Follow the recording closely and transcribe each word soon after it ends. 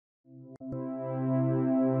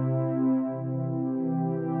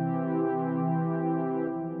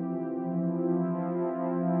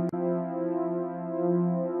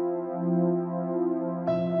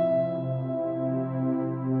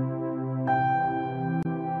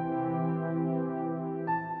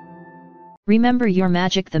Remember your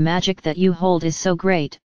magic. The magic that you hold is so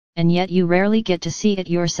great, and yet you rarely get to see it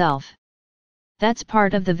yourself. That's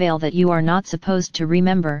part of the veil that you are not supposed to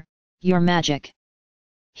remember, your magic.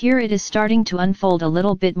 Here it is starting to unfold a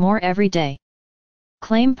little bit more every day.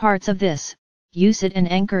 Claim parts of this, use it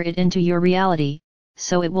and anchor it into your reality,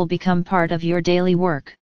 so it will become part of your daily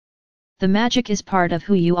work. The magic is part of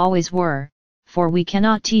who you always were, for we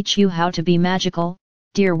cannot teach you how to be magical,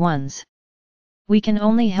 dear ones. We can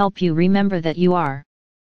only help you remember that you are.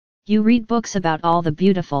 You read books about all the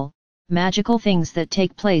beautiful, magical things that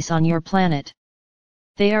take place on your planet.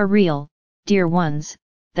 They are real, dear ones,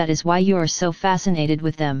 that is why you are so fascinated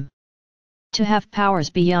with them. To have powers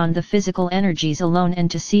beyond the physical energies alone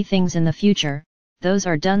and to see things in the future, those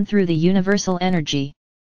are done through the universal energy.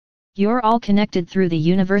 You're all connected through the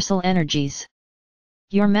universal energies.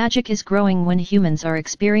 Your magic is growing when humans are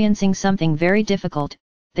experiencing something very difficult.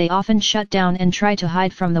 They often shut down and try to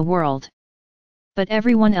hide from the world. But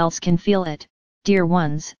everyone else can feel it, dear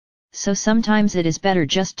ones, so sometimes it is better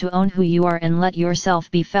just to own who you are and let yourself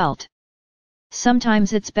be felt.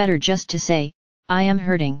 Sometimes it's better just to say, I am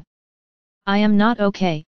hurting. I am not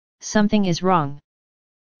okay, something is wrong.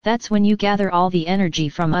 That's when you gather all the energy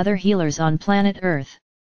from other healers on planet Earth.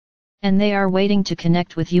 And they are waiting to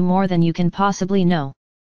connect with you more than you can possibly know.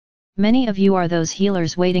 Many of you are those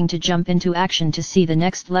healers waiting to jump into action to see the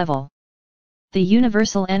next level. The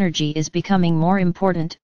universal energy is becoming more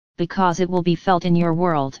important, because it will be felt in your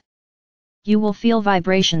world. You will feel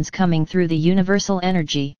vibrations coming through the universal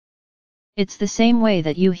energy. It's the same way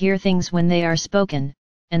that you hear things when they are spoken,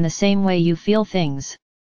 and the same way you feel things.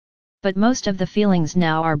 But most of the feelings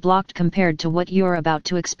now are blocked compared to what you're about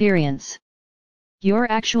to experience.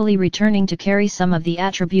 You're actually returning to carry some of the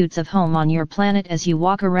attributes of home on your planet as you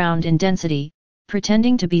walk around in density,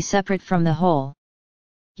 pretending to be separate from the whole.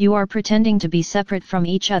 You are pretending to be separate from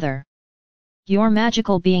each other. You're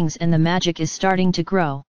magical beings and the magic is starting to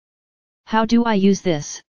grow. How do I use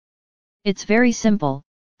this? It's very simple,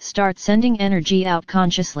 start sending energy out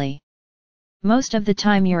consciously. Most of the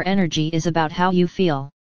time your energy is about how you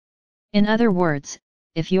feel. In other words,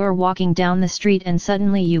 if you're walking down the street and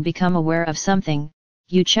suddenly you become aware of something,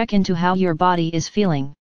 you check into how your body is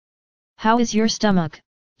feeling. How is your stomach,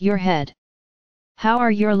 your head? How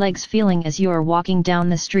are your legs feeling as you are walking down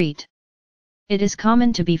the street? It is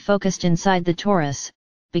common to be focused inside the torus,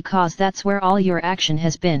 because that's where all your action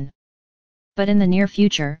has been. But in the near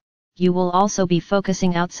future, you will also be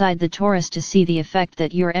focusing outside the torus to see the effect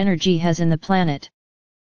that your energy has in the planet.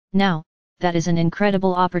 Now, that is an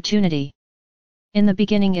incredible opportunity. In the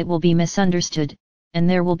beginning it will be misunderstood, and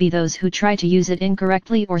there will be those who try to use it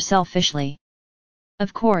incorrectly or selfishly.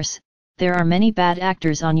 Of course, there are many bad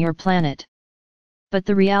actors on your planet. But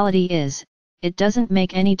the reality is, it doesn't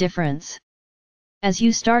make any difference. As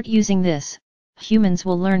you start using this, humans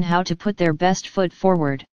will learn how to put their best foot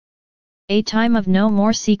forward. A time of no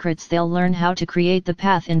more secrets. They'll learn how to create the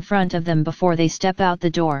path in front of them before they step out the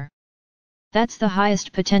door. That's the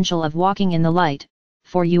highest potential of walking in the light,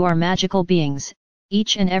 for you are magical beings,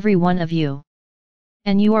 each and every one of you.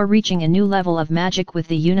 And you are reaching a new level of magic with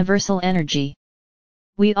the universal energy.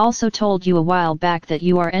 We also told you a while back that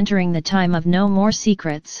you are entering the time of no more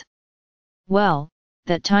secrets. Well,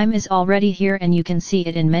 that time is already here and you can see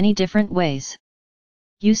it in many different ways.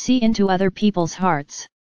 You see into other people's hearts.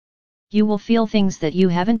 You will feel things that you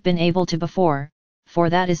haven't been able to before, for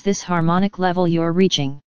that is this harmonic level you're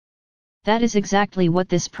reaching. That is exactly what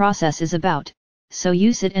this process is about, so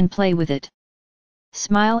use it and play with it.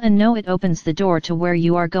 Smile and know it opens the door to where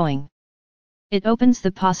you are going. It opens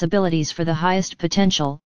the possibilities for the highest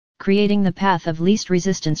potential, creating the path of least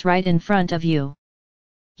resistance right in front of you.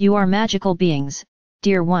 You are magical beings,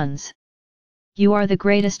 dear ones. You are the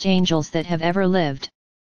greatest angels that have ever lived.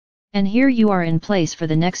 And here you are in place for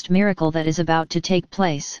the next miracle that is about to take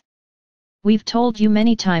place. We've told you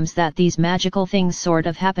many times that these magical things sort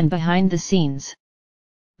of happen behind the scenes.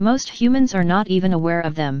 Most humans are not even aware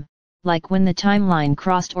of them, like when the timeline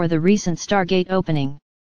crossed or the recent Stargate opening.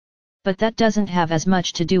 But that doesn't have as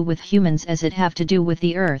much to do with humans as it have to do with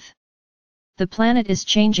the Earth. The planet is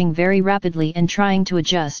changing very rapidly and trying to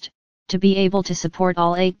adjust, to be able to support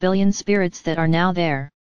all 8 billion spirits that are now there.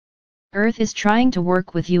 Earth is trying to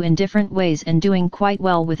work with you in different ways and doing quite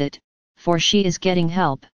well with it, for she is getting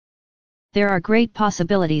help. There are great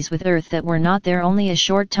possibilities with Earth that were not there only a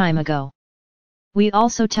short time ago. We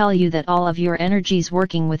also tell you that all of your energies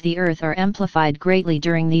working with the Earth are amplified greatly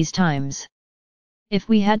during these times. If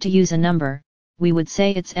we had to use a number, we would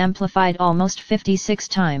say it's amplified almost 56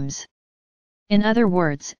 times. In other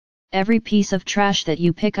words, every piece of trash that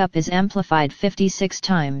you pick up is amplified 56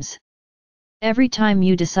 times. Every time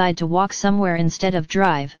you decide to walk somewhere instead of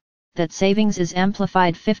drive, that savings is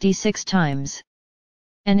amplified 56 times.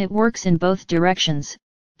 And it works in both directions,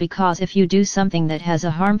 because if you do something that has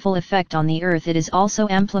a harmful effect on the earth, it is also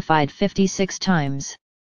amplified 56 times.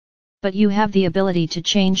 But you have the ability to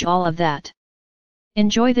change all of that.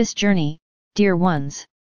 Enjoy this journey, dear ones.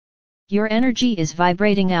 Your energy is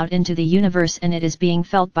vibrating out into the universe and it is being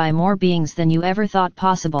felt by more beings than you ever thought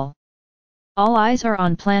possible. All eyes are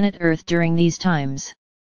on planet Earth during these times.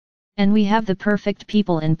 And we have the perfect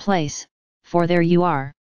people in place, for there you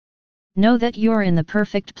are. Know that you're in the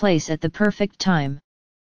perfect place at the perfect time.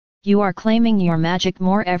 You are claiming your magic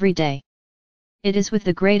more every day. It is with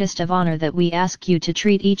the greatest of honor that we ask you to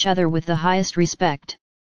treat each other with the highest respect.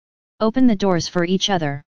 Open the doors for each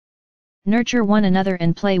other. Nurture one another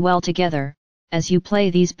and play well together, as you play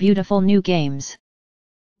these beautiful new games.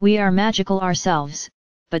 We are magical ourselves,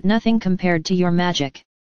 but nothing compared to your magic.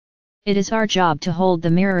 It is our job to hold the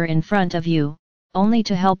mirror in front of you, only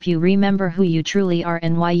to help you remember who you truly are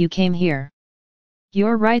and why you came here.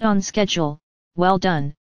 You're right on schedule, well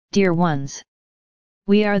done, dear ones.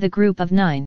 We are the group of 9.